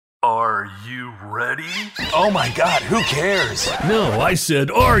Are you ready? Oh my God, who cares? No, I said,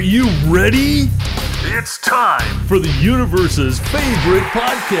 are you ready? It's time For the universe's favorite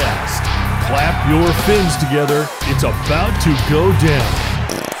podcast. Clap your fins together. It's about to go down.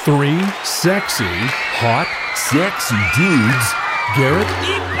 3 sexy, hot, sexy dudes. Garrett,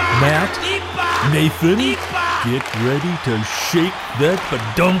 Matt, Nathan. Get ready to shake that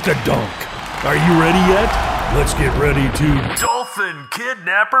badunk-a-dunk. Are you ready yet? Let's get ready to Dolphin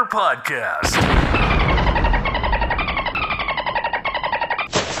Kidnapper Podcast.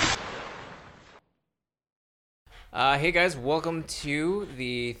 Hey guys, welcome to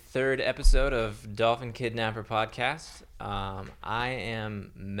the third episode of Dolphin Kidnapper Podcast. I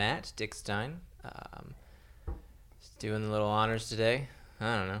am Matt Dickstein. Just doing the little honors today.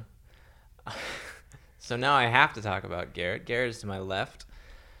 I don't know. So now I have to talk about Garrett. Garrett is to my left.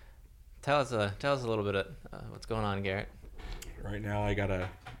 Tell us a little bit of what's going on, Garrett. Right now, I got a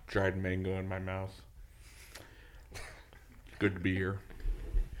dried mango in my mouth. Good to be here.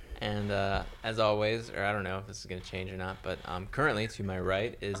 And as always, or I don't know if this is going to change or not, but currently to my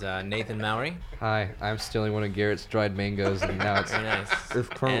right is Nathan Mowry. Hi, I'm stealing one of Garrett's dried mangoes, and now it's Very nice. it's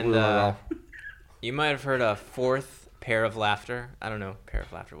currently And you might have heard a fourth pair of laughter. I don't know, pair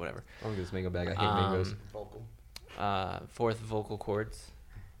of laughter, whatever. I'm gonna get this mango bag. I hate mangoes. Fourth vocal cords.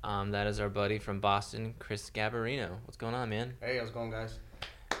 That is our buddy from Boston, Chris Gabarino. What's going on, man? Hey, how's it going, guys?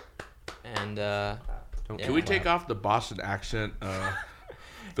 And Can we take off the Boston accent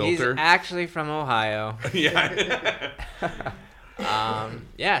filter? He's actually from Ohio. Yeah.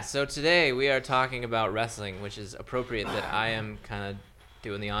 Yeah, so today we are talking about wrestling, which is appropriate that I am kind of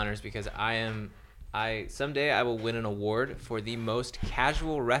doing the honors because someday I will win an award for the most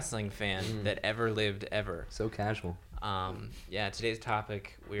casual wrestling fan that ever lived ever. So casual. Yeah, today's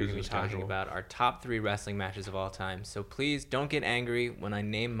topic, we're going to be Business talking casual. about our top 3 wrestling matches of all time. So please don't get angry when I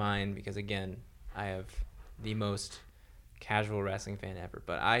name mine because, again, I have the most casual wrestling fan ever.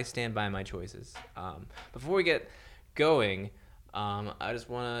 But I stand by my choices. Before we get going, I just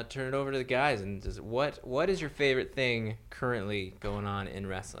want to turn it over to the guys. And just what is your favorite thing currently going on in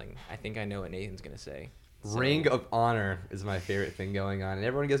wrestling? I think I know what Nathan's going to say. So- Ring of Honor is my favorite thing going on, and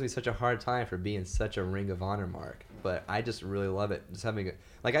everyone gives me such a hard time for being such a Ring of Honor mark. But I just really love it. Just having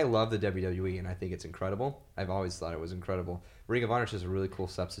I love the WWE, and I think it's incredible. I've always thought it was incredible. Ring of Honor is just a really cool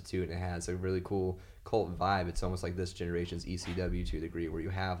substitute, and it has a really cool cult vibe. It's almost like this generation's ECW to a degree, where you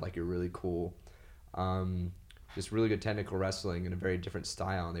have like your really cool, just really good technical wrestling in a very different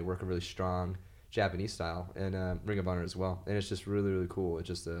style, and they work a really strong Japanese style, and Ring of Honor as well. And it's just really, really cool. It's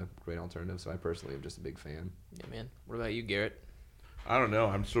just a great alternative. So I personally am just a big fan. Yeah, man. What about you, Garrett? I don't know.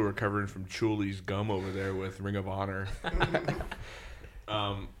 I'm still recovering from Chuli's gum over there with Ring of Honor.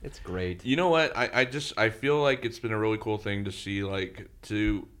 It's great. You know what? I feel like it's been a really cool thing to see.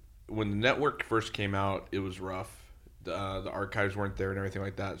 When the network first came out, it was rough. The archives weren't there and everything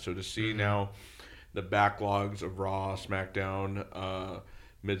like that. So to see now the backlogs of Raw, SmackDown,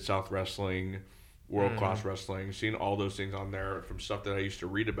 Mid-South Wrestling, World Class Wrestling, seeing all those things on there from stuff that I used to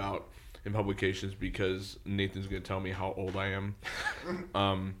read about in publications because Nathan's going to tell me how old I am.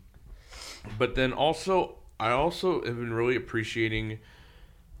 But then I also have been really appreciating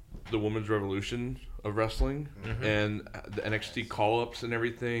the women's revolution of wrestling and the NXT call-ups and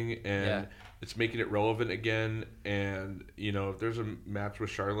everything, and it's making it relevant again. And, if there's a match with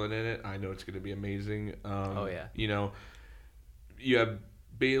Charlotte in it, I know it's going to be amazing. You have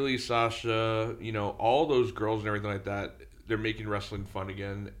Bayley, Sasha, all those girls and everything like that. They're making wrestling fun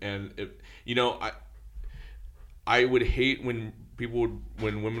again, and I would hate when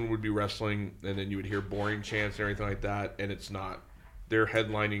women would be wrestling, and then you would hear boring chants and everything like that, and it's not. They're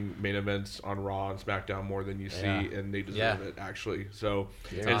headlining main events on Raw and SmackDown more than you see, and they deserve it actually. So,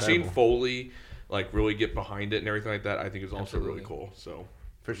 and seeing Foley really get behind it and everything like that, I think is also really cool. So.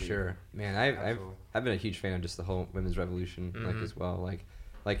 For sure, man. I've been a huge fan of just the whole women's revolution, as well.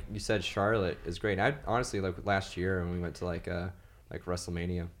 Like you said, Charlotte is great. I honestly last year when we went to like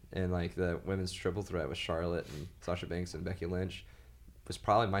WrestleMania and the women's triple threat with Charlotte and Sasha Banks and Becky Lynch was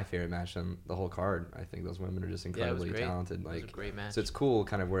probably my favorite match on the whole card. I think those women are just incredibly talented. It was a great match. So it's cool,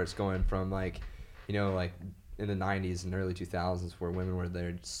 kind of where it's going from in the 90s and early 2000s where women were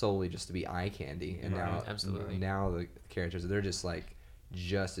there solely just to be eye candy, and now the characters they're just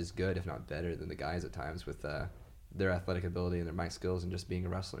just as good, if not better, than the guys at times with their athletic ability and their mic skills and just being a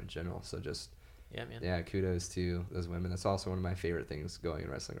wrestler in general. So just kudos to those women. That's also one of my favorite things going in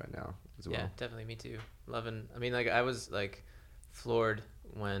wrestling right now as well. Yeah, definitely, me too. I was floored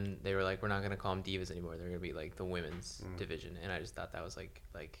when they were we're not going to call them divas anymore. They're going to be the women's division, and I just thought that was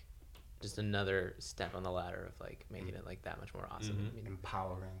just another step on the ladder of making it that much more awesome.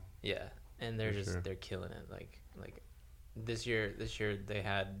 Empowering. Yeah, and they're For just sure. they're killing it. Like this year they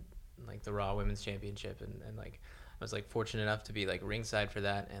had like the Raw Women's Championship, and like I was like fortunate enough to be like ringside for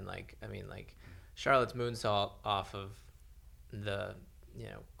that, and like I mean like Charlotte's moonsault off of the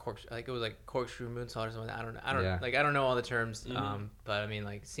like it was like corkscrew moonsault or something. I don't Yeah. like I don't know all the terms, but I mean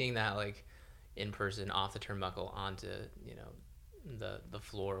like seeing that like in person off the turnbuckle onto the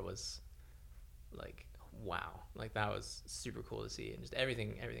floor was like wow, like that was super cool to see, and just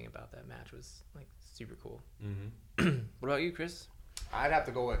everything about that match was like super cool. What about you, Chris? I'd have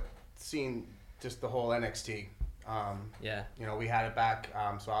to go with seeing just the whole NXT. Yeah. We had it back,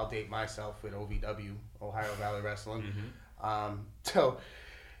 so I'll date myself with OVW, Ohio Valley Wrestling.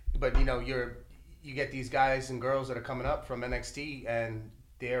 But you get these guys and girls that are coming up from NXT, and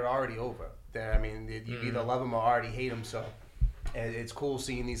they're already over. I mean, you either love them or already hate them. So it's cool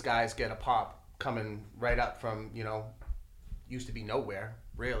seeing these guys get a pop coming right up from used to be nowhere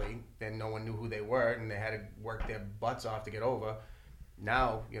really. Then no one knew who they were, and they had to work their butts off to get over.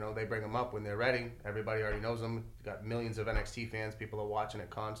 Now, they bring them up when they're ready. Everybody already knows them. You got millions of NXT fans. People are watching it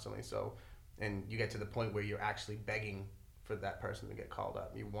constantly. So, and you get to the point where you're actually begging for that person to get called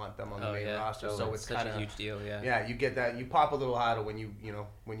up. You want them on the main roster. So it's such kind of a huge deal. Yeah. Yeah, you get that. You pop a little harder when you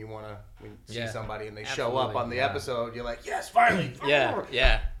want to see Yeah. somebody and they show up on the yeah. episode. You're like, yes, finally. Yeah.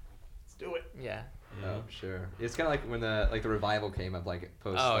 Let's do it. Yeah. Oh, sure. It's kind of like when the revival came up, like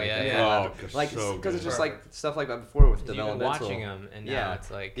post. Oh, like, yeah, the yeah. collab. Oh, like so because it's good. just like stuff like that before with You've been developmental. watching them, and now Yeah, it's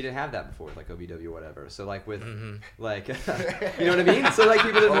like you didn't have that before with like OVW or whatever. So like with like you know what I mean. So like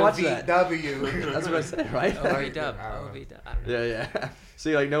people didn't watch that. OVW. That's what I said, right? OV-dub. I don't know. OV-dub. I don't know. Yeah.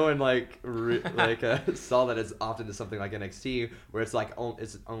 See, like no one saw that as often as something like NXT, where it's like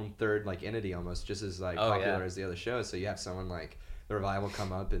its own third like entity almost, just as like popular yeah. as the other shows. So you have someone like the Revival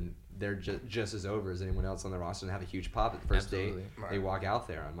come up and they're just as over as anyone else on the roster and have a huge pop at the first Absolutely. day Right. they walk out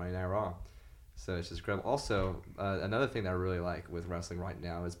there on Monday Night Raw. So it's just incredible. Also, another thing that I really like with wrestling right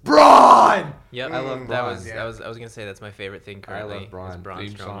now is Braun. Yep. I love that Braun. was Yeah. I was gonna say that's my favorite thing I love currently. Braun. is Braun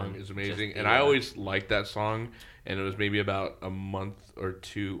Theme song Strowman. is amazing, Just and the, I always liked that song. And it was maybe about a month or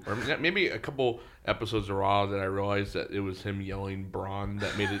two, or maybe a couple episodes of Raw that I realized that it was him yelling "Braun"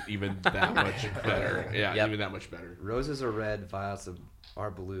 that made it even that much better. Yeah, Yep. even that much better. Roses are red, violets are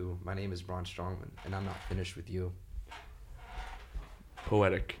blue. My name is Braun Strowman, and I'm not finished with you.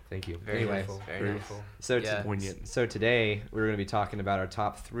 Poetic. Thank you. very Anyways, nice. Very nice. So Yeah. Poignant. So today we're going to be talking about our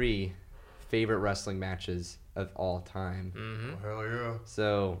top 3 favorite wrestling matches of all time. Mm-hmm. Hell yeah.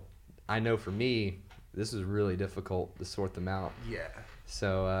 So I know for me, this is really difficult to sort them out. Yeah.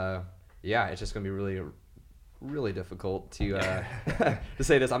 So yeah, it's just going to be really, really difficult to to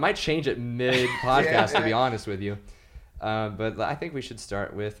say this. I might change it mid podcast to be honest with you. But I think we should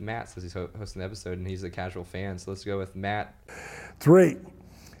start with Matt since he's hosting the episode and he's a casual fan. So let's go with Matt. 3.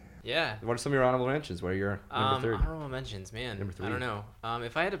 Yeah. What are some of your honorable mentions? What are your number 3? Honorable mentions, man. Number 3. I don't know.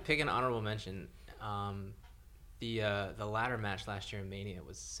 If I had to pick an honorable mention, the ladder match last year in Mania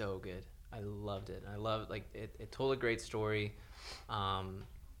was so good. I loved it. I loved like it told a great story.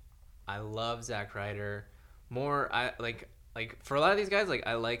 I love Zack Ryder. I like for a lot of these guys, like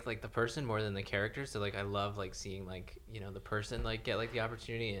I like the person more than the character. So like I love like seeing like the person like get like the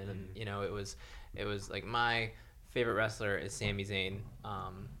opportunity, and it was like my favorite wrestler is Sami Zayn.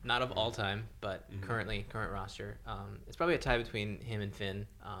 Not of all time, but current roster. It's probably a tie between him and Finn.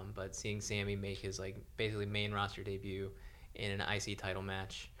 But seeing Sami make his like basically main roster debut in an IC title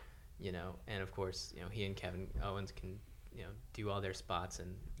match, and of course he and Kevin Owens can do all their spots,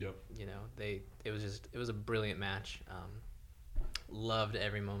 and Yep. it was a brilliant match. Loved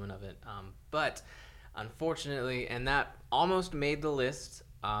every moment of it. But unfortunately, and that almost made the list.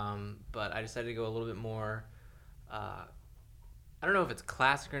 But I decided to go a little bit more. I don't know if it's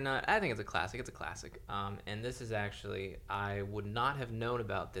classic or not. I think it's a classic. It's a classic. And this is actually, I would not have known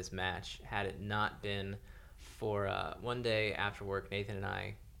about this match had it not been for one day after work. Nathan and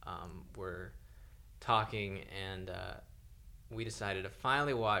I were talking, and we decided to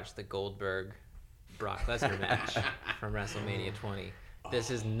finally watch the Goldberg Brock Lesnar match from WrestleMania 20.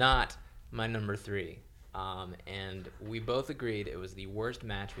 This is not my number 3. And we both agreed it was the worst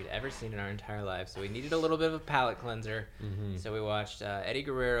match we'd ever seen in our entire lives, so we needed a little bit of a palate cleanser. So we watched Eddie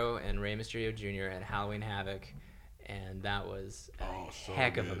Guerrero and Rey Mysterio Jr. at Halloween Havoc, and that was a so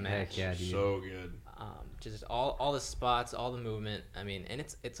heck of a good. match. Heck yeah, dude. So good. Just all the spots, all the movement. I mean, and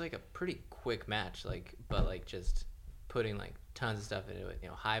it's like a pretty quick match, but just putting like tons of stuff into it.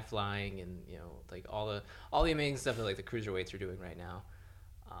 High flying, and like all the amazing stuff that like the cruiserweights are doing right now.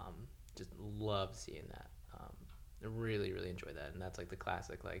 Just love seeing that. I really, really enjoy that, and that's like the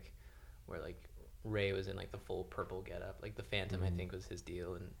classic, like where like Ray was in like the full purple getup. Like the Phantom, I think, was his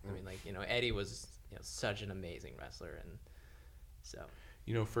deal, and I mean, like, you know, Eddie was, you know, such an amazing wrestler, and so.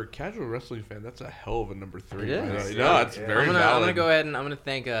 You know, for a casual wrestling fan, that's a hell of a number 3. It is. No, it's very I'm valid. gonna go ahead and I'm gonna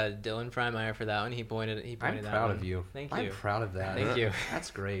thank Dylan Freimeyer for that one. He pointed I'm that proud one. of you. Thank I'm you. proud of that. Thank you. That's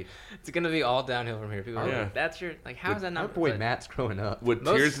great. It's gonna be all downhill from here. People are Yeah. like, that's your, like, how is that Our not? boy but Matt's growing up. With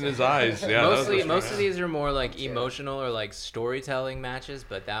Most- tears in his eyes. Yeah, mostly, that was most of these are more like emotional or like storytelling matches,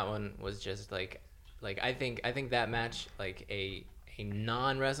 but that one was just like I think that match, like a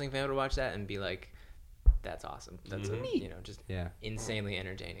non-wrestling fan would watch that and be like, that's awesome. That's you know, just Yeah, insanely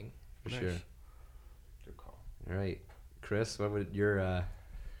entertaining. for Nice. sure. Good call. All right, Chris, what would your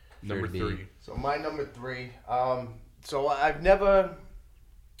number third be? 3. So my number 3. So I've never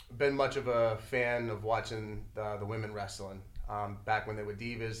been much of a fan of watching the women wrestling. Back when they were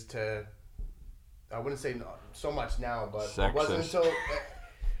divas, to I wouldn't say so much now, but it wasn't Sexist. until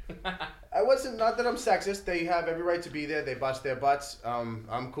I wasn't, not that I'm sexist. They have every right to be there. They bust their butts.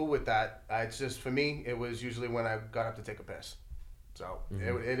 I'm cool with that. It's just, for me, it was usually when I got up to take a piss. So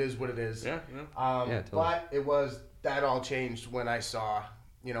it is what it is. Yeah. Yeah, totally. But it was, that all changed when I saw,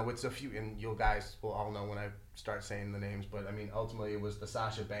 you know, it's a few, and you guys will all know when I start saying the names, but I mean, ultimately it was the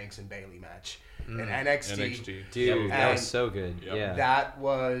Sasha Banks and Bailey match in NXT. NXT. Dude, that And was so good. Yep. Yeah. That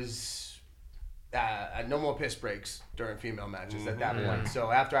was no more piss breaks during female matches at that point. So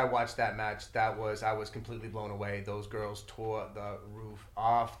after I watched that match, I was completely blown away. Those girls tore the roof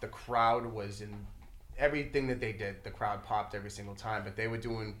off. The crowd was in everything that they did. The crowd popped every single time, but they were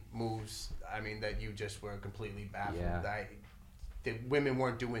doing moves, I mean, that you just were completely baffled. Yeah. The women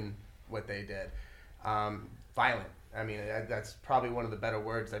weren't doing what they did. Violent. I mean, that's probably one of the better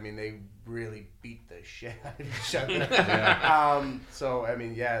words. I mean, they really beat the shit out of each other. So, I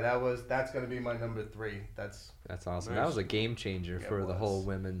mean, yeah, that's going to be my number 3. That's awesome. Nice. That was a game changer Yeah, for it the was. whole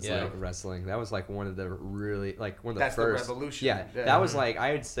women's Yeah. like wrestling. That was like one of the really, like one of the That's the first. revolution. Yeah, Yeah. that was like,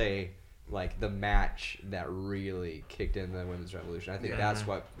 I would say, like the match that really kicked in the women's revolution. I think that's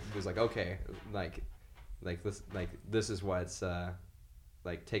what was like, okay, like this is what's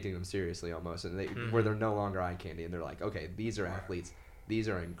like taking them seriously almost, and where they're no longer eye candy, and they're like, okay, these are athletes, these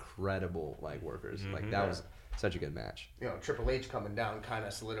are incredible like workers. Like that was such a good match. you know, Triple H coming down kind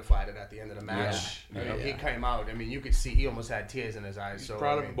of solidified it at the end of the match. Yeah. I mean, Yeah. he came out. I mean, you could see he almost had tears in his eyes. He's so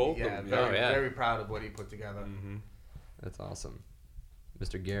proud I of mean, both of yeah, them. Very, Yeah. very proud of what he put together. That's awesome,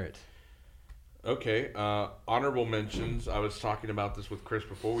 Mr. Garrett. Okay, honorable mentions. I was talking about this with Chris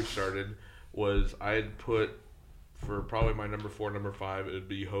before we started. Was I had put for probably my number 4, number 5, it would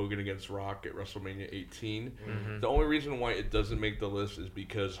be Hogan against Rock at WrestleMania 18. The only reason why it doesn't make the list is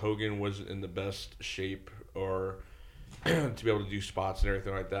because Hogan wasn't in the best shape or to be able to do spots and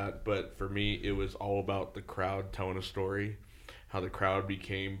everything like that. But for me, it was all about the crowd telling a story, how the crowd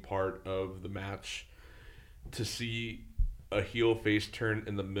became part of the match. To see a heel face turn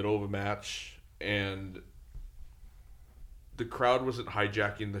in the middle of a match, and the crowd wasn't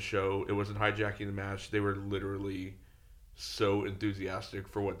hijacking the show. It wasn't hijacking the match. They were literally so enthusiastic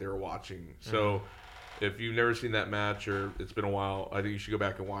for what they were watching. So if you've never seen that match or it's been a while, I think you should go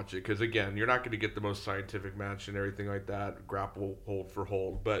back and watch it. Because, again, you're not going to get the most scientific match and everything like that, grapple hold for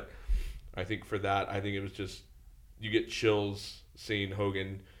hold. But I think for that, I think it was just, you get chills seeing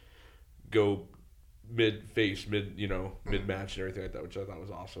Hogan go mid-match and everything like that, which I thought was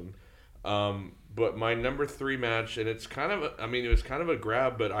awesome. But my number 3 match, and it's kind of, it was kind of a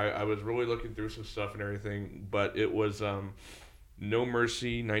grab, but I was really looking through some stuff and everything, but it was No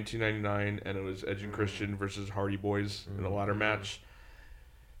Mercy 1999, and it was Edge and Christian versus Hardy Boys in a ladder match.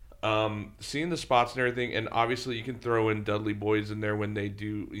 Seeing the spots and everything, and obviously you can throw in Dudley Boys in there when they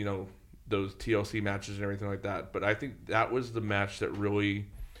do, those TLC matches and everything like that, but I think that was the match that really,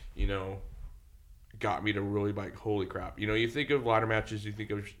 got me to really like, holy crap. You think of ladder matches, you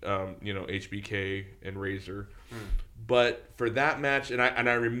think of HBK and Razor. But for that match, and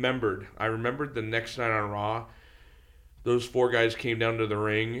I remembered the next night on Raw, those 4 guys came down to the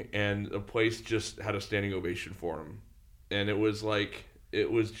ring and the place just had a standing ovation for them. And it was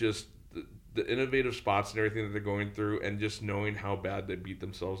just the innovative spots and everything that they're going through, and just knowing how bad they beat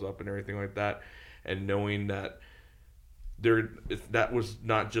themselves up and everything like that, and knowing that that was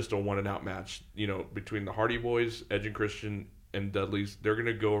not just a one and out match, between the Hardy Boys, Edge and Christian, and Dudley's. They're going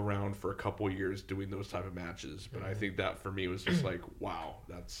to go around for a couple of years doing those type of matches. But I think that for me was just like, wow,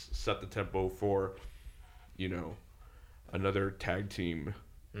 that's set the tempo for, another tag team,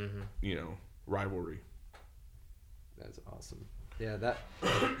 rivalry. That's awesome. Yeah, that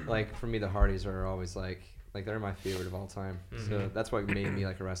like for me, the Hardys are always like they're my favorite of all time. So that's what made me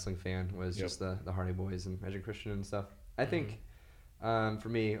like a wrestling fan, was just the Hardy Boys and Edge and Christian and stuff. I think For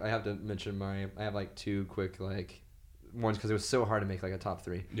me, I have to mention I have like two quick like ones because it was so hard to make like a top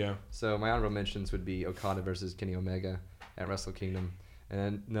three. Yeah. So my honorable mentions would be Okada versus Kenny Omega at Wrestle Kingdom.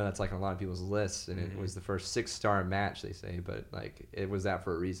 And no, that's like on a lot of people's lists, and it was the first 6-star match, they say, but like it was that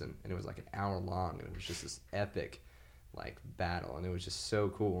for a reason, and it was like an hour long, and it was just this epic like battle, and it was just so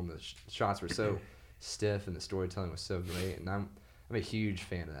cool, and the shots were so stiff, and the storytelling was so great, and I'm a huge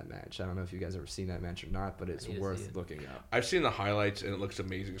fan of that match. I don't know if you guys ever seen that match or not, but it's worth looking up. I've seen the highlights, and it looks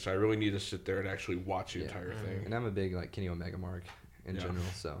amazing, so I really need to sit there and actually watch the entire thing. And I'm a big like Kenny Omega mark in general,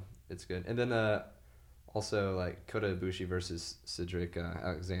 so it's good. And then also like Kota Ibushi versus Cedric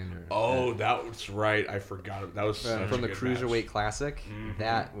Alexander. Oh, that's right. I forgot. That was from the good Cruiserweight match. Classic.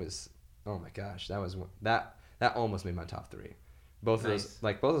 That was, oh my gosh, that almost made my top three. Both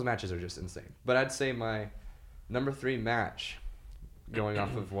of those matches are just insane. But I'd say my number 3 match, going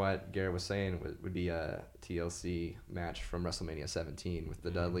off of what Garrett was saying, would be a TLC match from WrestleMania 17 with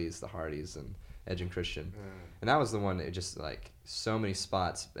the Dudleys, the Hardys, and Edge and Christian. And that was the one that just like so many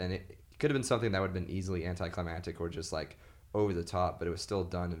spots, and it could have been something that would have been easily anticlimactic or just like over the top, but it was still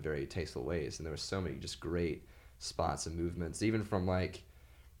done in very tasteful ways, and there were so many just great spots and movements, even from like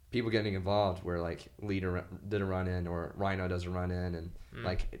people getting involved where like Lee did a run in or Rhino does a run in, and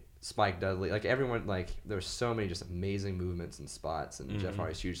like Spike Dudley, like everyone, like there were so many just amazing movements and spots, and Jeff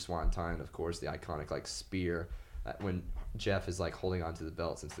Hardy's huge swanton, of course, the iconic like spear when Jeff is like holding onto the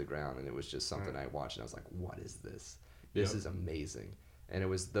belts into the ground, and it was just something I watched and I was like, what is this? This is amazing. And it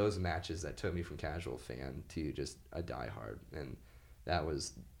was those matches that took me from casual fan to just a diehard, and that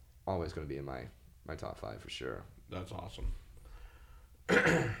was always going to be in my top 5 for sure. That's awesome. All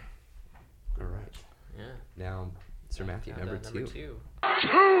right. Yeah. Now, Sir Matthew, number 2.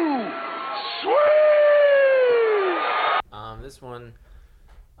 This one,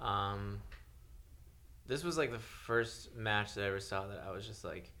 this was like the first match that I ever saw that I was just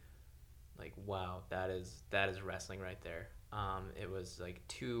like wow, that is wrestling right there. It was like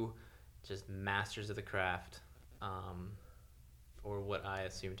 2 just masters of the craft, or what I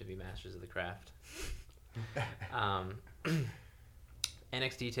assume to be masters of the craft.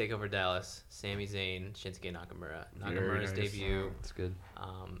 NXT TakeOver Dallas, Sami Zayn, Shinsuke Nakamura. Nakamura's debut. That's good.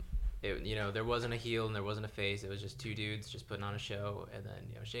 There wasn't a heel and there wasn't a face. It was just 2 dudes just putting on a show, and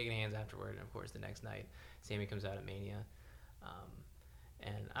then shaking hands afterward. And of course, the next night, Sami comes out at Mania,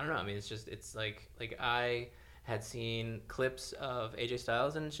 and I don't know. I mean, it's like I had seen clips of AJ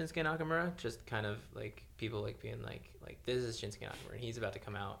Styles and Shinsuke Nakamura, just kind of like people like being like this is Shinsuke Nakamura, and he's about to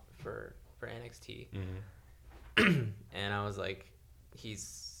come out for NXT, and I was like,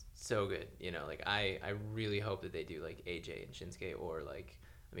 he's so good, like I really hope that they do like AJ and Shinsuke, or like,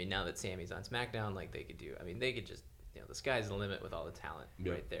 I mean, now that Sammy's on SmackDown, like they could just, the sky's the limit with all the talent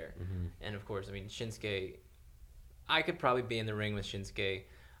right there. And of course, I mean, Shinsuke, I could probably be in the ring with Shinsuke.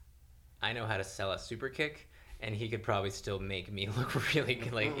 I know how to sell a super kick, and he could probably still make me look really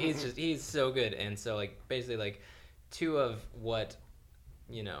good. Like, he's so good. And so, like, basically, like, 2 of what,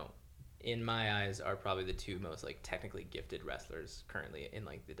 in my eyes are probably the 2 most, like, technically gifted wrestlers currently in,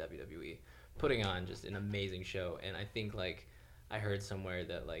 like, the WWE, putting on just an amazing show. And I think, like, I heard somewhere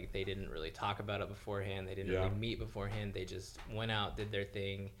that, like, they didn't really talk about it beforehand. They didn't really meet beforehand. They just went out, did their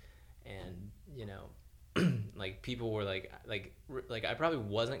thing, and, like, people were like I probably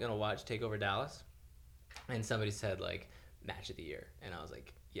wasn't gonna watch TakeOver Dallas, and somebody said like match of the year, and I was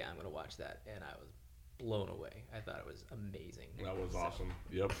like, yeah, I'm gonna watch that, and I was blown away. I thought it was amazing. That was awesome.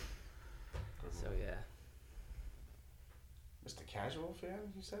 Yep. So yeah. Mr. Casual fan,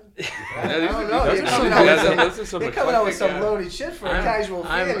 you said? I don't know. You're coming out with some eclectic, loaded shit for a casual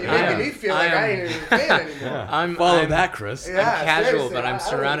fan. You're making me feel like I ain't even a fan anymore. I'm that, Chris. Yeah, I'm casual, seriously, but I'm I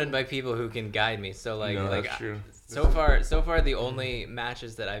surrounded by people who can guide me. So like, No, like that's true. So far, the only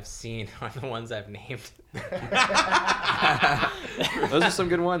matches that I've seen are the ones I've named. Those are some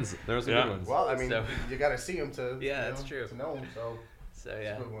good ones. There were some good ones. Well, I mean, So- you got to see them to that's true. to know them. So So it's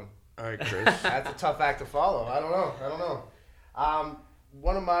yeah. a good one. All right, Chris. That's a tough act to follow. I don't know.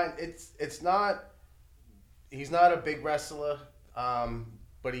 One of mine. It's not. He's not a big wrestler,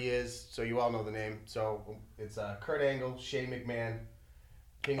 but he is. So you all know the name. So it's Kurt Angle, Shane McMahon,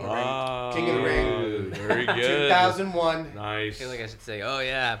 King of the Ring. King of the Ring. Very good. 2001. I Nice. feel like I should say, oh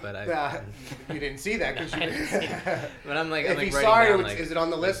yeah, but I. You didn't see that because you. But I'm like, If I'm like he's writing sorry, down, like, is it on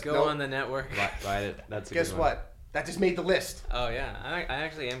the list? Go Nope. on the network. Write it. That's a Guess good one. what? That just made the list. Oh yeah, I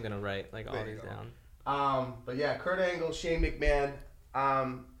actually am gonna write like all There you these go. down. But yeah, Kurt Angle, Shane McMahon.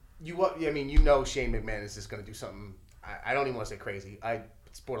 You know Shane McMahon is just gonna do something. I don't even want to say crazy.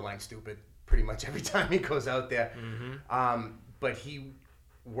 It's borderline stupid pretty much every time he goes out there. Mm-hmm. But he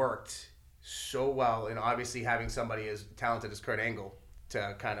worked so well, and obviously having somebody as talented as Kurt Angle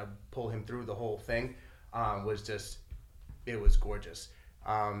to kind of pull him through the whole thing was just, it was gorgeous.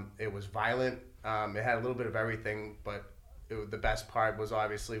 It was violent. It had a little bit of everything, but the best part was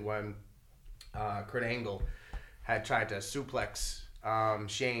obviously when Kurt Angle had tried to suplex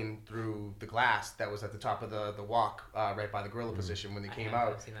Shane through the glass that was at the top of the walk right by the gorilla position when they came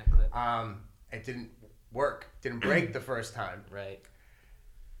out. I've seen that clip. It didn't work. Didn't break the first time. Right.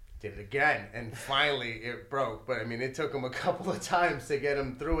 Did it again, and finally it broke. But I mean, it took them a couple of times to get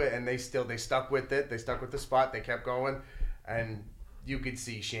him through it, and they stuck with it. They stuck with the spot. They kept going, and you could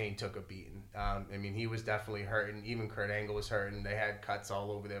see Shane took a beating. I mean, he was definitely hurting. Even Kurt Angle was hurting. They had cuts all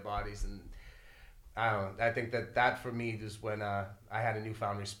over their bodies, and I don't know. I think that for me is when I had a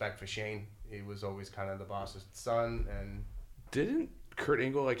newfound respect for Shane. He was always kind of the boss's son, and Didn't Kurt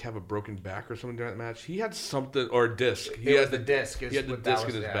Angle have a broken back or something during that match? He had something, or a disc. He had the disc. He had the disc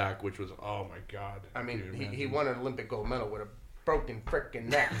in his back, which was, oh my god. I mean, he won an Olympic gold medal with a broken freaking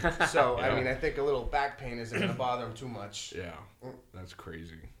neck. So I mean, I think a little back pain isn't gonna bother him too much. Yeah, that's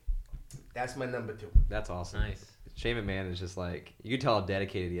crazy. That's my number 2. That's awesome. Nice. Shane McMahon is just like, you can tell how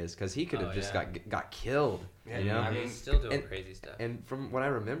dedicated he is because he could have just got killed. Yeah, you know, I He's mean, still doing and- crazy stuff. And from what I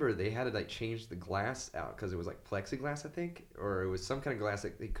remember, they had to change the glass out because it was plexiglass, I think, or it was some kind of glass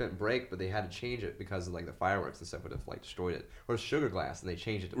that they couldn't break, but they had to change it because of the fireworks and stuff would have destroyed it, or sugar glass, and they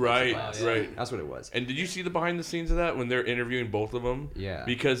changed it to Right, plexiglass. right. That's what it was. And did you see the behind the scenes of that when they're interviewing both of them? Yeah.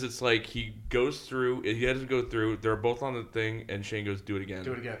 Because it's he goes through, he has to go through, they're both on the thing, and Shane goes, do it again.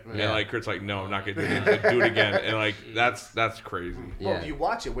 Do it again. And Kurt's no, I'm not going to do it again. Do it again. And that's crazy. Well, Yeah. if you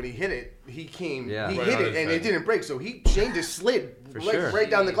watch it, when he hit it, he came, Yeah. he Right hit on it, his and head. it didn't break. So Shane just slid sure. right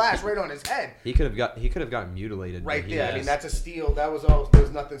down the glass, right on his head, He could have gotten mutilated. right but he there. I mean, just- that's a steel. That was all.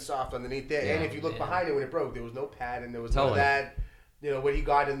 There's nothing soft underneath there. Yeah. And if you look Yeah. behind it when it broke, there was no pad, and there was none of Totally. that. You know what he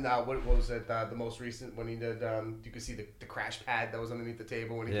got in? What was it? The most recent when he did. You could see the crash pad that was underneath the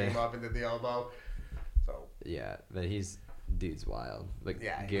table when he Yeah. came up and did the elbow. So Yeah, but dude's wild.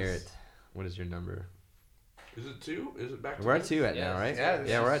 Yeah, Garrett, what is your number? Is it 2? Is it back to We're at 2? 2 now, Yes. right? Yeah,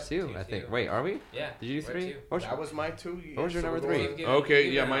 this we're is at 2, I think. 2-2. Wait, are we? Yeah. Did you do we're 3? at 2. What was that was my 2. What was your number we're 3? going- Okay,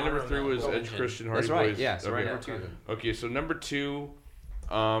 Give yeah, it my an number honorable 3 was mention. Edge Christian Hardy That's right. Boys. Yeah, so we're at Okay. number 2 then. Okay, so number 2,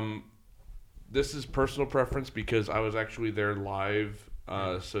 this is personal preference because I was actually there live,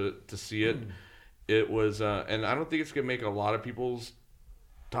 so to see it, it was, and I don't think it's gonna make a lot of people's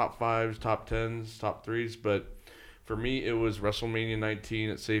top 5s, top 10s, top 3s, but for me it was WrestleMania 19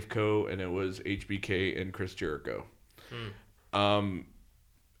 at Safeco, and it was HBK and Chris Jericho. And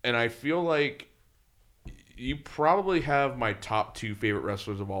I feel like you probably have my top 2 favorite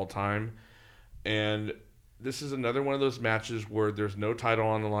wrestlers of all time. And this is another one of those matches where there's no title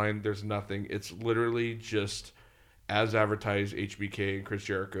on the line. There's nothing. It's literally just as advertised HBK and Chris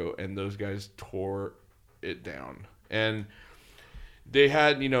Jericho. And those guys tore it down. And they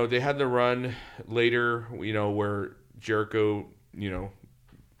had the run later, where Jericho,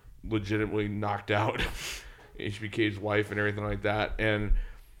 legitimately knocked out HBK's wife and everything like that. And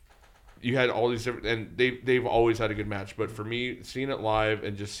you had all these different, and they've always had a good match. But for me, seeing it live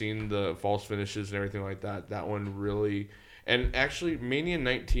and just seeing the false finishes and everything like that one really, and actually Mania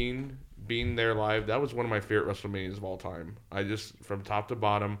 19 being there live, that was one of my favorite WrestleManias of all time. I just, from top to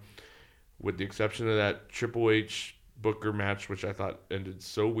bottom, with the exception of that Triple H Booker match, which I thought ended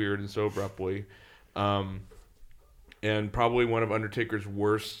so weird and so abruptly, and probably one of Undertaker's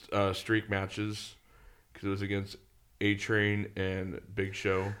worst streak matches, because it was against A-Train and Big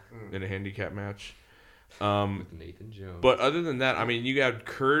Show in a handicap match. With Nathan Jones. But other than that, I mean, you had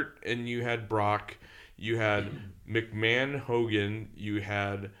Kurt and you had Brock, you had McMahon, Hogan, you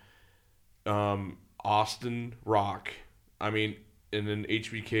had Austin, Rock. I mean, and then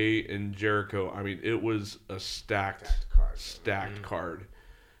HBK and Jericho. I mean, it was a stacked card.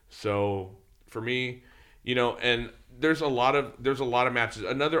 So for me, and there's a lot of matches.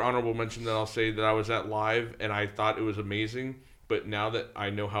 Another honorable mention that I'll say that I was at live and I thought it was amazing, but now that I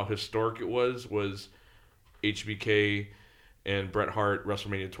know how historic it was HBK and Bret Hart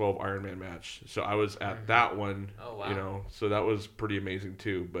WrestleMania 12 Iron Man match. So I was at that one. Oh, wow. So that was pretty amazing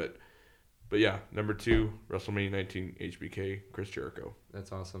too. But yeah, number 2, WrestleMania 19, HBK, Chris Jericho.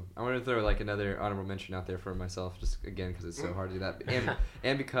 That's awesome. I want to throw another honorable mention out there for myself, just again because it's so hard to do that,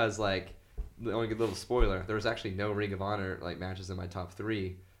 and because the only good little spoiler, there was actually no Ring of Honor matches in my top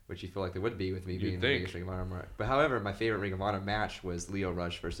 3, which you feel like there would be with me being the biggest Ring of Honor mark. But however, my favorite Ring of Honor match was Leo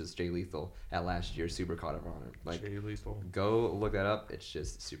Rush versus Jay Lethal at last year's Supercard of Honor. Jay Lethal. Go look that up. It's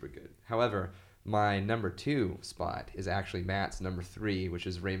just super good. However, my number 2 spot is actually Matt's number 3, which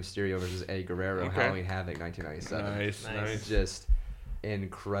is Rey Mysterio versus Eddie Guerrero, Okay. Halloween Havoc 1997. Nice. Just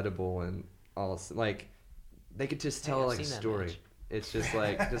incredible and all. Like, they could just tell I've like a seen that story. match. It's just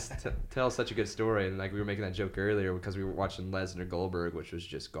like tell such a good story, and like we were making that joke earlier because we were watching Lesnar Goldberg, which was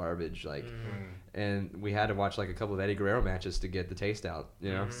just garbage. Like, and we had to watch like a couple of Eddie Guerrero matches to get the taste out,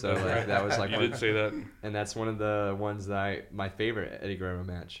 you know. So like that was like You did say that. and that's one of the ones that my favorite Eddie Guerrero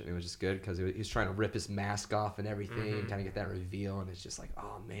match, and it was just good because he was trying to rip his mask off and everything, and kind of get that reveal, and it's just like,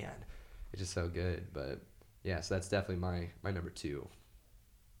 oh man, it's just so good. But yeah, so that's definitely my number 2.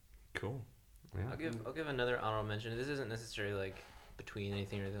 Cool. Yeah. I'll give another honorable mention. This isn't necessarily like between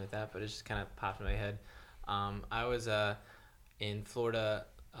anything or anything like that, but it just kind of popped in my head. I was in Florida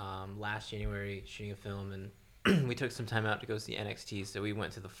last January shooting a film, and we took some time out to go see NXT. So we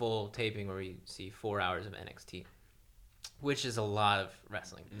went to the full taping where we see 4 hours of NXT, which is a lot of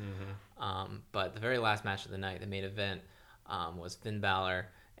wrestling. But the very last match of the night, the main event, was Finn Balor,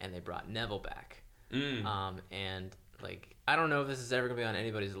 and they brought Neville back. And like, I don't know if this is ever gonna be on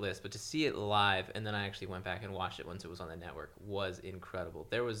anybody's list, but to see it live, and then I actually went back and watched it once it was on the network, was incredible.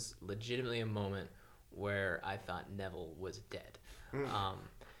 There was legitimately a moment where I thought Neville was dead,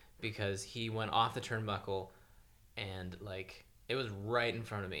 because he went off the turnbuckle, and like, it was right in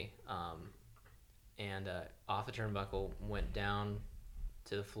front of me, and off the turnbuckle, went down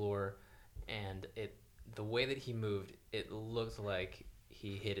to the floor, and the way that he moved, it looked like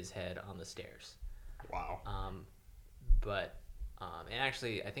he hit his head on the stairs. Wow. And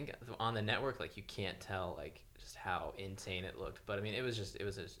actually, I think on the network, like, you can't tell like just how insane it looked. But I mean, it was just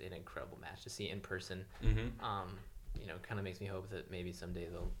an incredible match to see in person. You know, kind of makes me hope that maybe someday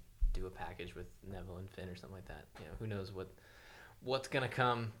they'll do a package with Neville and Finn or something like that. You know, who knows what's gonna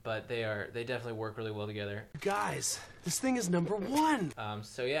come, but they definitely work really well together. Guys, this thing is number 1.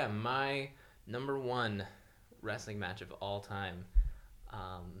 So yeah, my number 1 wrestling match of all time.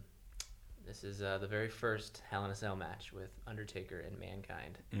 This is the very first Hell in a Cell match with Undertaker and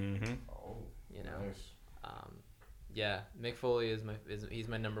Mankind. Oh, You know, nice. Yeah, Mick Foley he's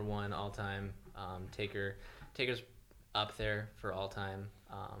my number 1 all time. Taker's up there for all time.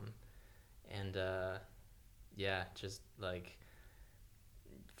 Yeah, just like,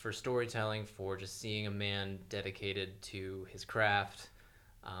 for storytelling, for just seeing a man dedicated to his craft.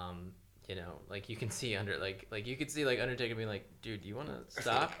 You know, like, you can see you could see like Undertaker being like, dude, do you want to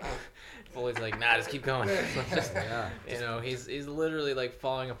stop? Foley's like, nah, just keep going. Yeah. You know, he's literally like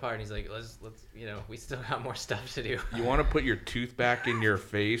falling apart, and he's like, let's you know, we still got more stuff to do. You want to put your tooth back in your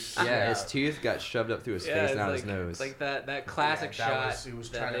face? Yeah, his tooth got shoved up through his face and out his nose. It's like that classic he was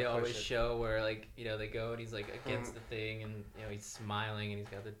shot trying that they to push always it. show where, like, you know, they go and he's like against the thing, and you know, he's smiling and he's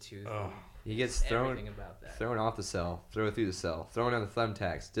got the tooth. He gets Just thrown everything about that. thrown off the cell, thrown through the cell, thrown on the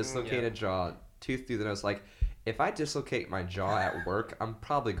thumbtacks, dislocated jaw, tooth through the nose. Like, if I dislocate my jaw at work, I'm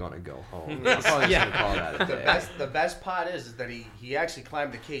probably gonna go home. I'm probably just gonna call that a day. The best part is that he actually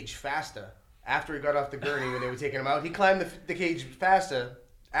climbed the cage faster after he got off the gurney when they were taking him out. He climbed the cage faster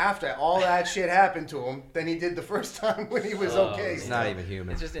after all that shit happened to him than he did the first time when he was okay. It's not even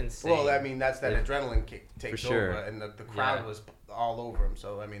human. It's just insane. Well, I mean, that's that adrenaline kick takes For sure. over, and the crowd Yeah. was all over him.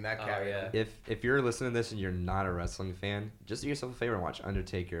 So I mean, that carried yeah. him. If you're listening to this and you're not a wrestling fan, just do yourself a favor and watch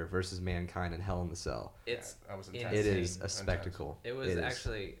Undertaker versus Mankind in Hell in the Cell. it's That was insane. intense. It is a Intense. spectacle. It was is.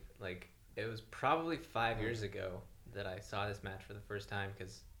 actually like, it was probably 5 years ago that I saw this match for the first time,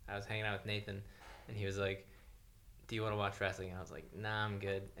 because I was hanging out with Nathan, and he was like, do you want to watch wrestling? And I was like, nah, I'm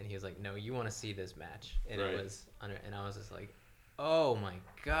good. And he was like, no, you want to see this match. And Right. it was and I was just like, oh my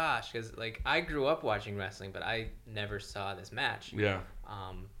gosh, because like, I grew up watching wrestling, but I never saw this match. Yeah.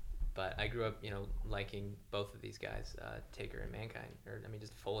 But I grew up, you know, liking both of these guys, Taker and Mankind, or I mean,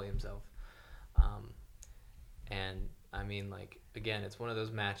 just Foley himself. And I mean, like, again, it's one of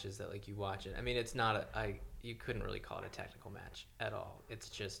those matches that, like, you watch it. I mean, it's not you couldn't really call it a technical match at all. It's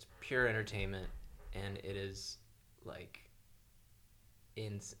just pure entertainment, and it is like,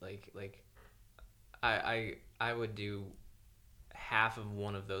 I would do half of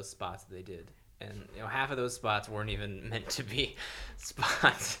one of those spots that they did. And, you know, half of those spots weren't even meant to be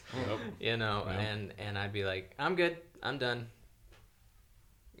spots, you know, and I'd be like, I'm good, I'm done,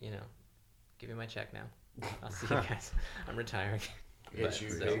 you know, give me my check now. I'll see you guys. I'm retiring. Yes, But, you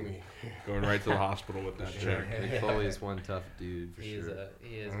so, pay me. Going right to the hospital with that check. Mick Foley is one tough dude for he sure.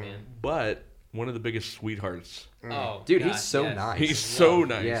 is, man. But one of the biggest sweethearts. Oh, Dude, God, he's so yes. nice. He's so Love-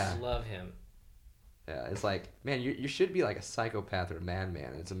 nice. Yeah. Love him. Yeah, it's like, man, you should be like a psychopath or a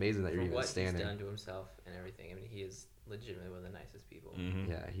madman. It's amazing that For you're even what standing. he's done to himself and everything. I mean, he is legitimately one of the nicest people.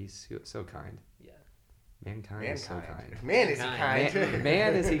 Yeah, he's so kind. Yeah. Mankind is so kind. Man, is he kind.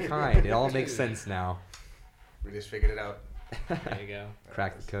 Man, is he kind. It all makes sense now. We just figured it out. There you go.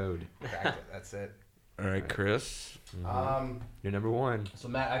 Crack the code. Cracked it. That's it. All right, Chris. You're number one. So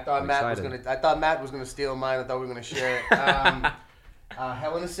Matt, I thought I'm Matt was excited. gonna steal mine. I thought we were gonna share it.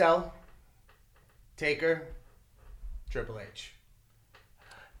 Hell in a Cell, Taker, Triple H,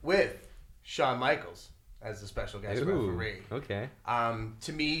 with Shawn Michaels as the special guest referee. Okay.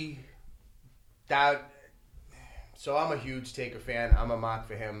 To me, so I'm a huge Taker fan. I'm a mock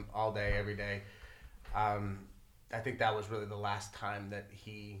for him all day, every day. I think that was really the last time that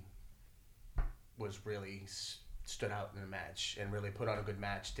he was really stood out in a match and really put on a good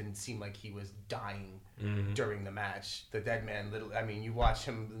match. Didn't seem like he was dying during the match. The dead man, you watch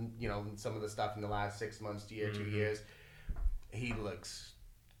him, some of the stuff in the last 6 months, 2 years, he looks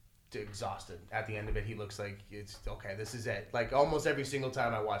exhausted. At the end of it, he looks like it's okay, this is it. Like almost every single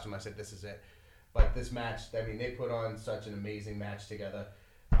time I watch him, I said, this is it. But this match, they put on such an amazing match together.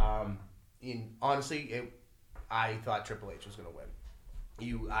 Honestly, I thought Triple H was going to win.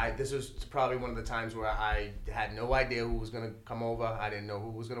 This was probably one of the times where I had no idea who was going to come over. I didn't know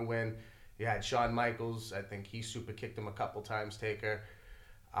who was going to win. You had Shawn Michaels. I think he super kicked him a couple times, Taker.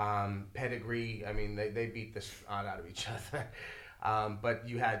 Pedigree. They beat the snot out of each other. But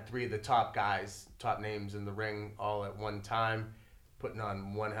you had three of the top guys, top names in the ring all at one time, putting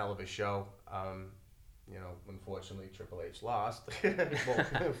on one hell of a show. Unfortunately, Triple H lost.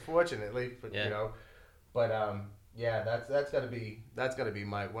 Fortunately, but, that's gotta be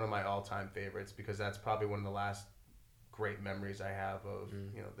one of my all-time favorites, because that's probably one of the last great memories I have of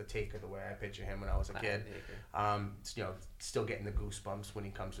the Taker, the way I picture him when I was a kid. Still getting the goosebumps when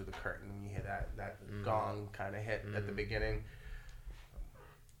he comes through the curtain when you hear that gong kind of hit at the beginning.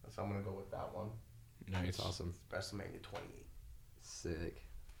 So I'm gonna go with that one. Nice. That's awesome. WrestleMania 28. Sick.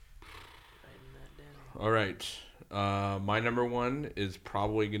 All right. My number one is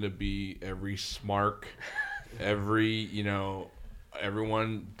probably going to be every smark, everyone,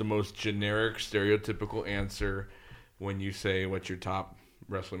 the most generic, stereotypical answer when you say what's your top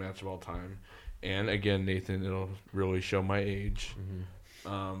wrestling match of all time. And again, Nathan, it'll really show my age.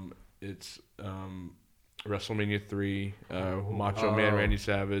 It's WrestleMania 3, Macho Man Randy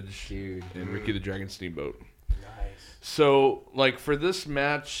Savage, and Ricky the Dragon Steamboat. Nice. So, for this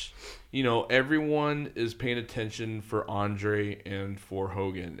match, everyone is paying attention for Andre and for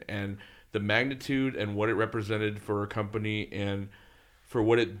Hogan, and the magnitude and what it represented for a company and for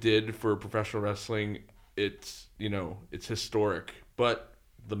what it did for professional wrestling. It's historic. But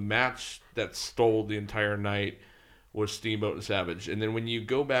the match that stole the entire night was Steamboat and Savage. And then when you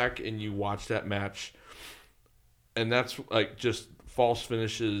go back and you watch that match, and that's just false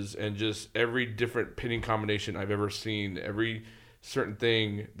finishes and just every different pinning combination I've ever seen, every certain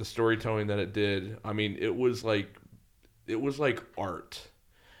thing, the storytelling that it did, it was like art.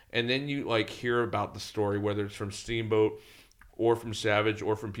 And then you hear about the story, whether it's from Steamboat or from Savage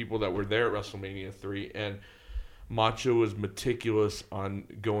or from people that were there at WrestleMania 3, and Macho was meticulous on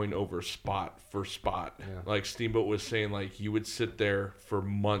going over spot for spot. Yeah. Steamboat was saying, you would sit there for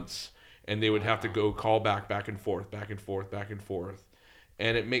months and they would have to go call back and forth.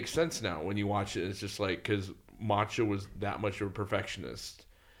 And it makes sense now when you watch it. It's just because Macho was that much of a perfectionist.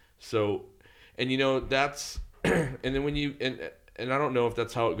 So, and that's, and then when you, and I don't know if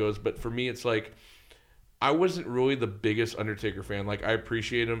that's how it goes, but for me, it's I wasn't really the biggest Undertaker fan. I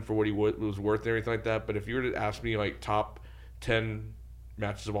appreciate him for what he was worth and everything like that. But if you were to ask me top 10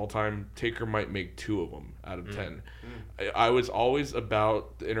 matches of all time, Taker might make 2 of them out of 10. I was always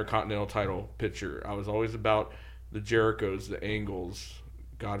about the Intercontinental title picture. I was always about the Jerichos, the Angles,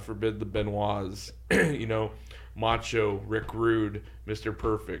 God forbid the Benoits, Macho, Rick Rude, Mr.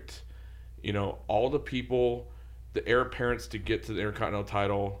 Perfect, all the people, the heir apparents to get to the Intercontinental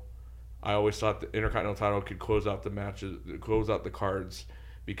title. I always thought the Intercontinental title could close out the matches, close out the cards,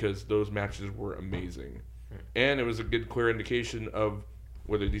 because those matches were amazing. And it was a good, clear indication of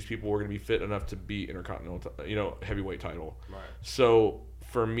whether these people were going to be fit enough to be Intercontinental, heavyweight title. Right. So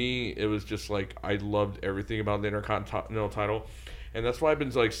for me, it was just I loved everything about the Intercontinental title. And that's why I've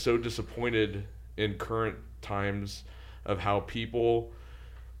been so disappointed in current times of how people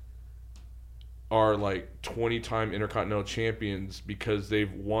are 20-time Intercontinental champions because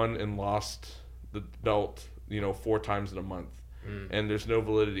they've won and lost the belt, 4 times in a month. And there's no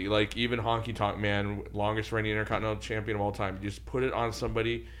validity. Even Honky Tonk Man, longest reigning Intercontinental champion of all time, just put it on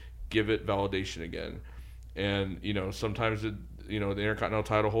somebody, give it validation again. And sometimes the Intercontinental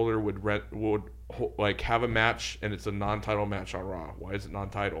title holder would have a match and it's a non-title match on Raw. Why is it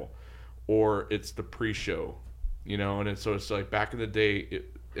non-title? Or it's the pre-show, and it's back in the day,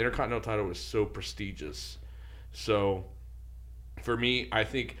 Intercontinental title was so prestigious. So for me, I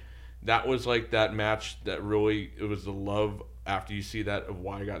think that was that match that really, it was the love after you see that of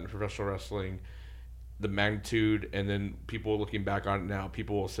why I got into professional wrestling. the magnitude, and then people looking back on it now,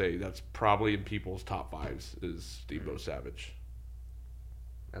 people will say that's probably in people's top 5s is Steamboat Savage.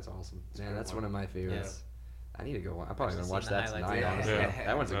 That's awesome. Man, that's one of my favorites. I need to go. I'm probably I've gonna watch seen the that tonight. highlights. Honestly, Yeah.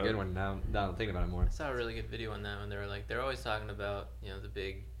 that one's a good one. Now I'm thinking about it more. I saw a really good video on that one. They were like, they're always talking about, the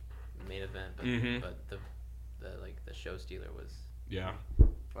big main event, but the show stealer was. Yeah.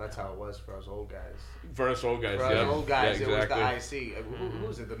 Well, that's how it was for us old guys. For us old guys, For yeah. us old guys, yeah, it exactly. was the IC. Who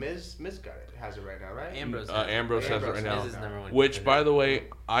is it? The Miz got it. Has it right now, right? Ambrose. Ambrose has it right now. Miz is number one Which, contender. by the way,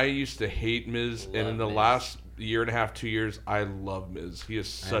 I used to hate Miz, and in the Love Miz. last year and a half, 2 years, I love Miz. He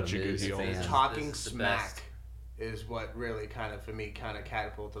is I'm a such a good Miz heel. fan. Talking This is the smack best. is what really kind of, for me, kind of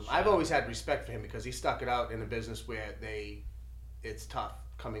catapulted him. I've always had respect for him because he stuck it out in a business where it's tough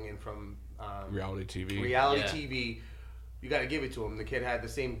coming in from Reality TV. reality Yeah. TV. You got to give it to him. The kid had the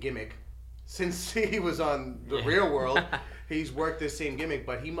same gimmick since he was on the real world. He's worked this same gimmick,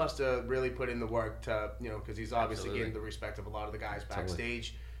 but he must have really put in the work to, because he's obviously Absolutely. getting the respect of a lot of the guys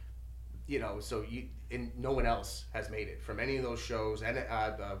backstage. So and no one else has made it from any of those shows, and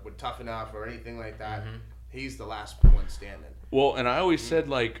with Tough Enough or anything like that. He's the last one standing. Well, and I always said,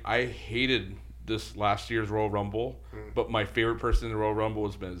 like, I hated this last year's Royal Rumble, but my favorite person in the Royal Rumble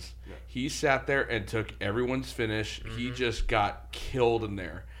was Miz. Yeah. He sat there and took everyone's finish. He just got killed in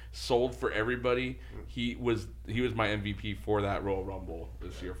there. Sold for everybody. He was my MVP for that Royal Rumble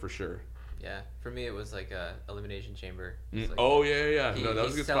this year for sure. Yeah, for me it was like a elimination chamber. It's like, Oh yeah. he, No, that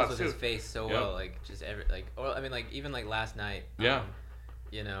was a he good sells spot with too. his face so Yep. well, like just even like last night. Yeah.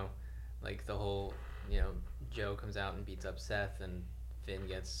 Like the whole Joe comes out and beats up Seth, and Finn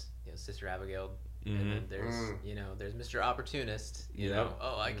gets Sister Abigail, and then there's there's Mr. Opportunist. Yep.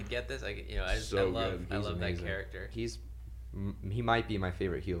 Oh, I could get this. I could I So love good. I He's love amazing. that character. He might be my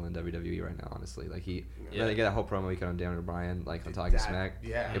favorite heel in WWE right now, honestly. Like Yeah. they get that whole promo he cut on Daniel O'Brien, like on Talking Smack.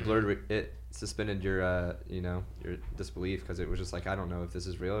 Yeah. It suspended your your disbelief because it was just like, I don't know if this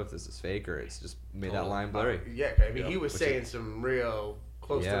is real, if this is fake, or it's just made that line blurry. Yeah, I mean, he was saying some real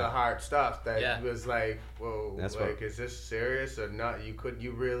close to Yeah. the heart stuff that Yeah. was like, whoa, That's is this serious or not? You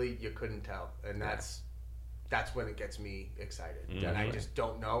couldn't tell, and that's when it gets me excited. And I Definitely. just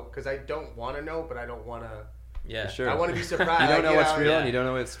don't know because I don't want to know, but I don't want to. Yeah. For sure. I want to be surprised. You don't know what's real yeah. and you don't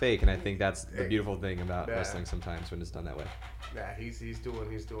know what's fake, and I think that's the beautiful thing about Yeah. wrestling sometimes when it's done that way. Yeah, he's doing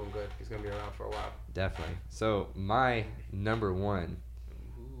good. He's gonna be around for a while. Definitely. So my number one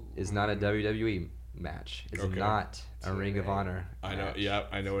is not a WWE match. It's Okay. not a Ring of TNA. Honor. I know. match. Yeah,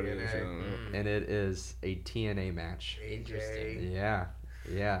 I know what it is. TNA. And it is a TNA match. Interesting. Yeah.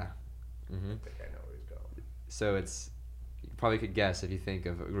 hmm I think I know where he's going. So you probably could guess if you think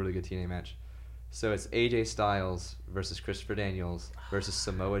of a really good TNA match. So it's AJ Styles versus Christopher Daniels versus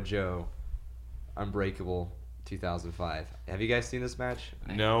Samoa Joe, Unbreakable 2005. Have you guys seen this match?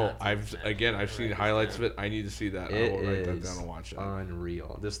 No, I have not seen this match. I've seen Write highlights this of it. I need to see that. I It will write that is down and watch it.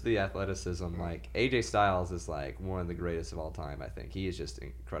 unreal. Just the athleticism. Like AJ Styles is like one of the greatest of all time. I think he is just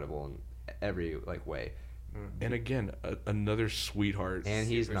incredible in every way. And again, another sweetheart. And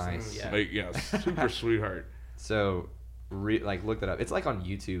he's Super nice. smooth, yeah. Super sweetheart. So, look that up. It's like on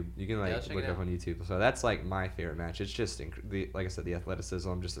YouTube. You can Yeah, I'll check look it it up out. on YouTube. So that's like my favorite match. It's just like I said, the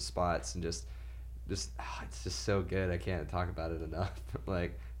athleticism, just the spots, and just it's just so good. I can't talk about it enough.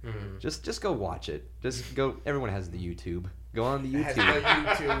 Just go watch it. Just go. Everyone has the YouTube. Go on the Has YouTube.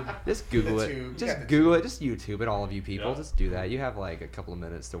 the YouTube. Just Google the it. tube. Just Yeah, the Google it. Just YouTube it, all of you people. Yeah. Just do that. You have like a couple of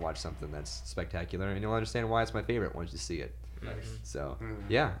minutes to watch something that's spectacular, and you'll understand why it's my favorite once you see it. Nice. So,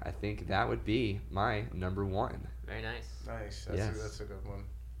 yeah, I think that would be my number one. Very nice. Nice. Yes. That's a good one.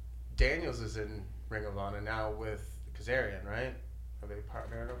 Daniels is in Ring of Honor now with Kazarian, right? Are they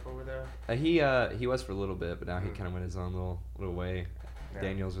partnered up over there? He was for a little bit, but now he kind of went his own little way. Yeah.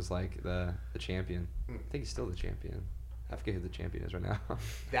 Daniels was like the champion. Hmm. I think he's still the champion. I forget who the champion is right now.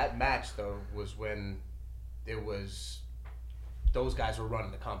 That match though was when those guys were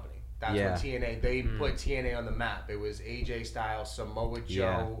running the company. That's Yeah. when TNA they put TNA on the map. It was AJ Styles, Samoa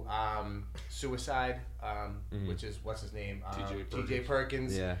Joe, Suicide, which is what's his name, TJ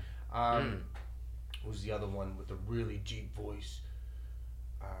Perkins. Yeah. Who's the other one with the really deep voice?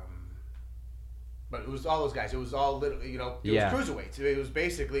 But it was all those guys. It was all little, it Yeah. was cruiserweights. It was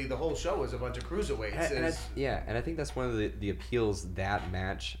basically the whole show was a bunch of cruiserweights. And I think that's one of the appeals that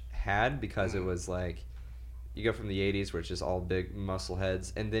match had, because it was like, you go from the 80s where it's just all big muscle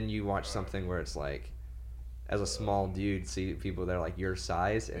heads, and then you watch something where it's like, as a small dude, see people that are like your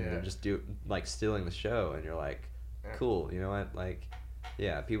size, and they're just stealing the show, and you're like, cool, you know what? Like,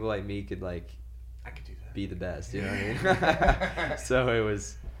 yeah, people like me could I could do that. be the best, you know what I mean? So it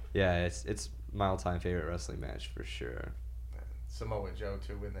was, it's my all-time favorite wrestling match for sure. Samoa Joe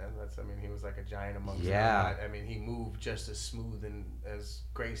too in there. He was like a giant amongst Yeah. them. I mean, he moved just as smooth and as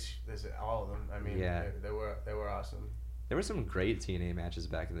grace as all of them. I mean, Yeah. they were awesome. There were some great TNA matches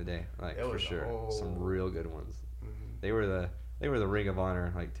back in the day, like There for was a sure. whole- Some real good ones. Mhm. They were the Ring of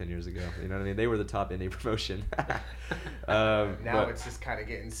Honor like 10 years ago. You know what I mean? They were the top indie promotion. Now but- it's just kind of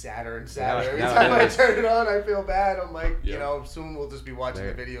getting sadder and sadder. Every now time it I is. turn it on, I feel bad. I'm like, Yeah. soon we'll just be watching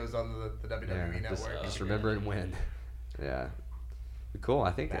There- the videos on the WWE yeah, network. just remembering when. Yeah. Cool.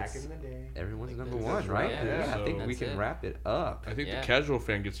 I think Back that's in the day. everyone's number that's one, right? right. Yeah. I think So- we can That's it. wrap it up. I think Yeah. the casual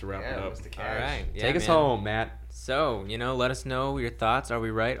fan gets to wrap Yeah, it up. Mr. All Cash. right. Yeah, Take us man. home, Matt. So, let us know your thoughts. Are we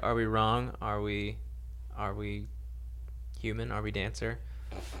right? Are we wrong? Are we human? Are we dancer?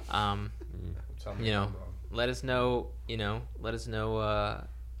 Tell me You know, if I'm wrong. let us know,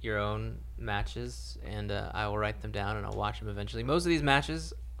 your own matches, and I will write them down and I'll watch them eventually. Most of these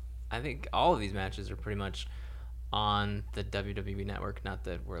matches, I think all of these matches are pretty much on the WWE network, not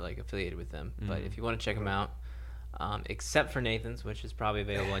that we're like affiliated with them, but if you want to check them out, except for Nathan's, which is probably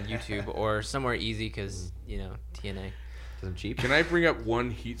available on YouTube or somewhere easy because, TNA. Some cheap. Can I bring up one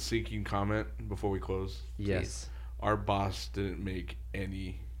heat-seeking comment before we close? Yes. Our boss didn't make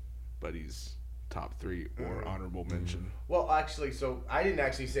anybody's top 3 or honorable mention. Well, actually, so I didn't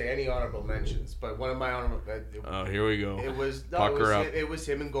actually say any honorable mentions, but one of my honorable. Oh, here we go. It was Pucker it was, up. it was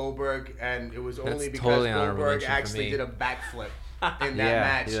him and Goldberg, and it was That's only because totally an honorable Goldberg mention for actually me. did a backflip in that Yeah,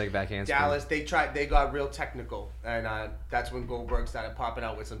 match. he did like a back handspring. Dallas, they got real technical, and that's when Goldberg started popping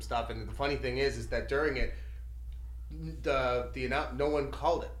out with some stuff. And the funny thing is that during it, no one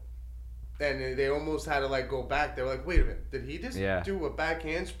called it, and they almost had to like go back. They were like, "Wait a minute, did he just do a back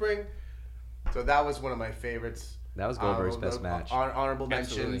handspring?" So that was one of my favorites. That was Goldberg's best match. Honorable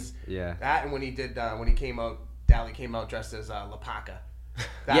Absolutely. mentions. Yeah. That and when he came out, Dally came out dressed as Lapaka.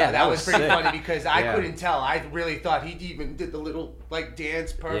 Yeah, that was pretty sick. funny because I Yeah. couldn't tell. I really thought he even did the little like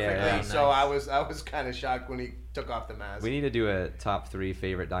dance perfectly. Yeah. So Nice. I was kind of shocked when he took off the mask. We need to do a top 3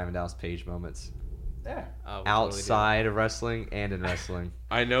 favorite Diamond Dallas Page moments yeah. Oh, we totally outside of wrestling and in wrestling.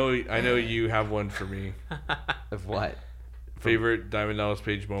 I know you have one for me. Of what? Favorite Diamond Dallas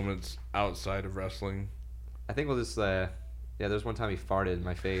Page moments outside of wrestling? I think we'll just there's one time he farted in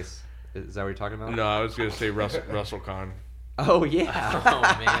my face. Is that what you're talking about? No, I was gonna say WrestleCon. Oh yeah. Oh,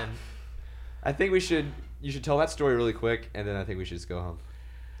 man. I think you should tell that story really quick, and then I think we should just go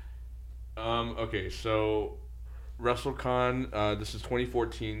home. Okay, so WrestleCon, this is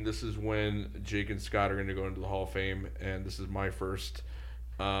 2014. This is when Jake and Scott are going to go into the Hall of Fame, and this is my first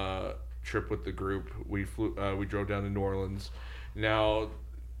trip with the group. We drove down to New Orleans. Now,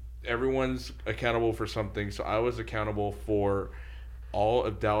 everyone's accountable for something, so I was accountable for all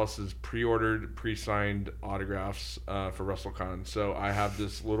of Dallas's pre-ordered, pre-signed autographs for WrestleCon. So I have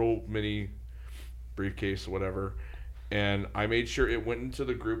this little mini briefcase, whatever, and I made sure it went into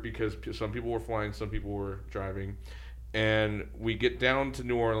the group because some people were flying, some people were driving, and we get down to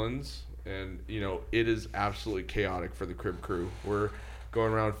New Orleans, and it is absolutely chaotic for the Crib Crew. We're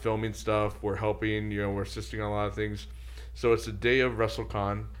going around filming stuff, we're helping, we're assisting on a lot of things. So it's the day of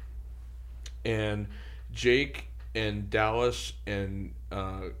WrestleCon, and Jake and Dallas and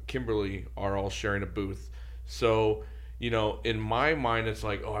Kimberly are all sharing a booth. So, in my mind, it's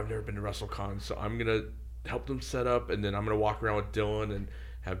like, oh, I've never been to WrestleCon, so I'm going to help them set up, and then I'm going to walk around with Dylan and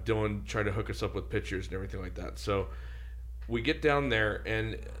have Dylan try to hook us up with pictures and everything like that. So we get down there,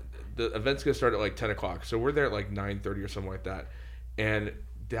 and the event's going to start at like 10 o'clock. So we're there at like 9:30 or something like that. And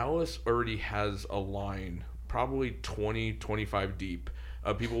Dallas already has a line, probably 20, 25 deep,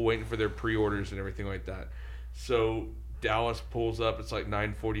 of people waiting for their pre-orders and everything like that. So Dallas pulls up. It's like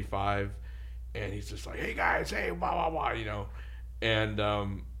 9:45, and he's just like, "Hey guys, hey, blah blah blah,"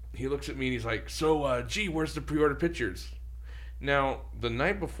 And he looks at me and he's like, "So, gee, where's the pre-order pictures?" Now the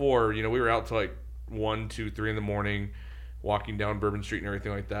night before, we were out till like 1, 2, 3 in the morning, walking down Bourbon Street and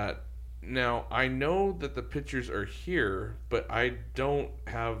everything like that. Now I know that the pictures are here, but I don't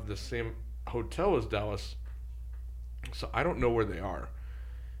have the same hotel as Dallas, so I don't know where they are.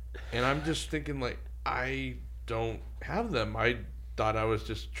 And I'm just thinking like, I don't have them. I thought I was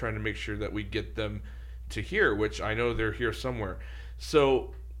just trying to make sure that we get them to here, which I know they're here somewhere.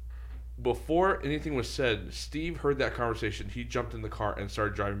 So before anything was said, Steve heard that conversation. He jumped in the car and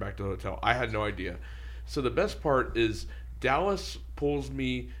started driving back to the hotel. I had no idea. So the best part is Dallas pulls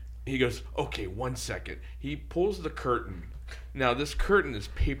me. He goes, "Okay, 1 second." He pulls the curtain. Now this curtain is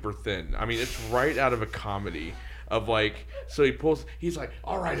paper thin. I mean, it's right out of a comedy. Of like, so he's like,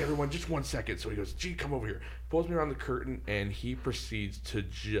 "All right, everyone, just 1 second." So he goes, "Gee, come over here." Pulls me around the curtain, and he proceeds to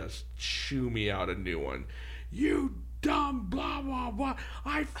just chew me out a new one. "You dumb, blah, blah, blah.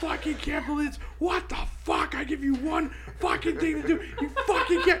 I fucking can't believe this. What the fuck? I give you one fucking thing to do. You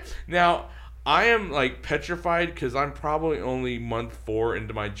fucking can't. Now, I am like petrified because I'm probably only month 4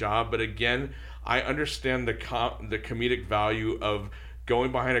 into my job. But again, I understand the comedic value of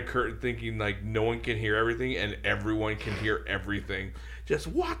going behind a curtain thinking like no one can hear everything and everyone can hear everything. Just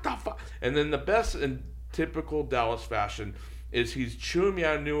what the fuck? And then the best in typical Dallas fashion is he's chewing me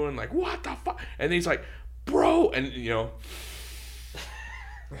out a new one like, what the fuck? And he's like, bro, and you know,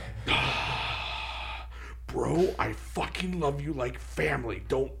 bro, I fucking love you like family.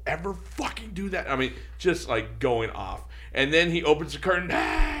 Don't ever fucking do that. I mean, just like going off. And then he opens the curtain,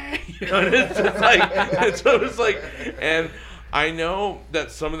 hey! You know, and it's just like, so it's like, and I know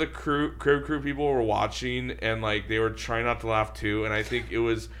that some of the crew people were watching and like they were trying not to laugh too. And I think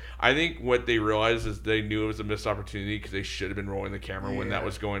what they realized is they knew it was a missed opportunity because they should have been rolling the camera when that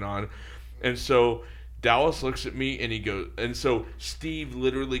was going on. And so Dallas looks at me and he goes, and so Steve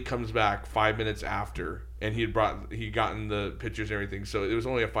literally comes back 5 minutes after, and he'd gotten the pictures and everything. So it was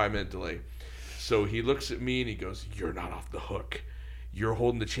only a 5-minute delay. So he looks at me and he goes, "You're not off the hook. You're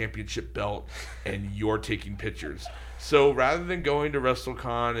holding the championship belt and you're taking pictures." So rather than going to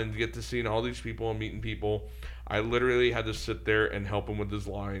WrestleCon and get to seeing all these people and meeting people, I literally had to sit there and help him with his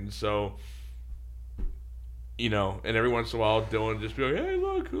line. So, you know, and every once in a while, Dylan would just be like, "Hey,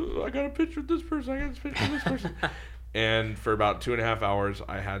 look, I got a picture with this person. I got this picture with this person." And for about 2.5 hours,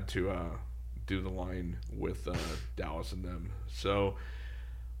 I had to do the line with Dallas and them. So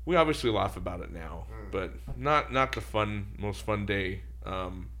we obviously laugh about it now, but not the most fun day.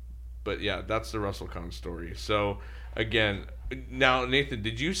 But yeah, that's the WrestleCon story. So again, now Nathan,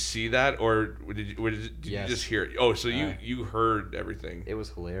 did you see that or did you just hear it? Oh, so you heard everything. It was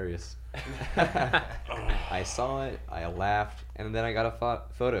hilarious. I saw it, I laughed, and then I got a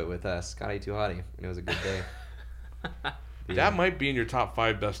photo with Scotty Too Hottie, and it was a good day. That might be in your top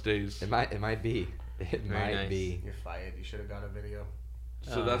 5 best days. It might be. It might nice. be. You're fired. You should have got a video.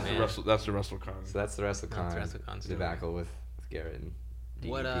 So that's man. that's the WrestleCon. So that's the WrestleCon, That's the WrestleCon story. debacle with Garrett and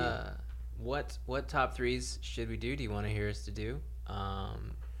DDP. What top 3s should we do? Do you want to hear us to do?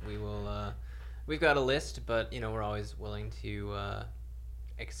 We will. We've got a list, but you know we're always willing to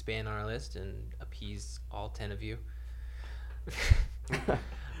expand on our list and appease all 10 of you.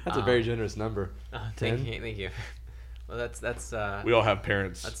 That's a very generous number. Thank you. Well, that's. We all have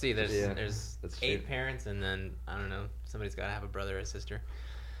parents. Let's see. There's that's 8 true. parents, and then I don't know. Somebody's got to have a brother or a sister.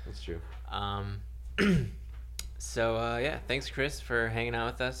 That's true. So yeah, thanks Chris for hanging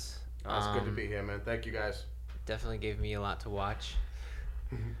out with us. It's good to be here, man. Thank you guys. Definitely gave me a lot to watch.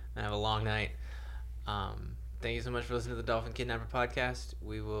 I have a long night. Thank you so much for listening to the Dolphin Kidnapper podcast.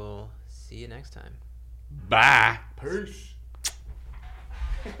 We will see you next time. Bye. Peace.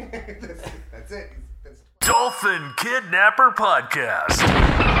 That's it. Dolphin Kidnapper Podcast.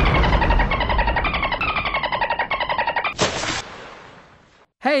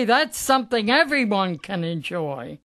 Hey, that's something everyone can enjoy.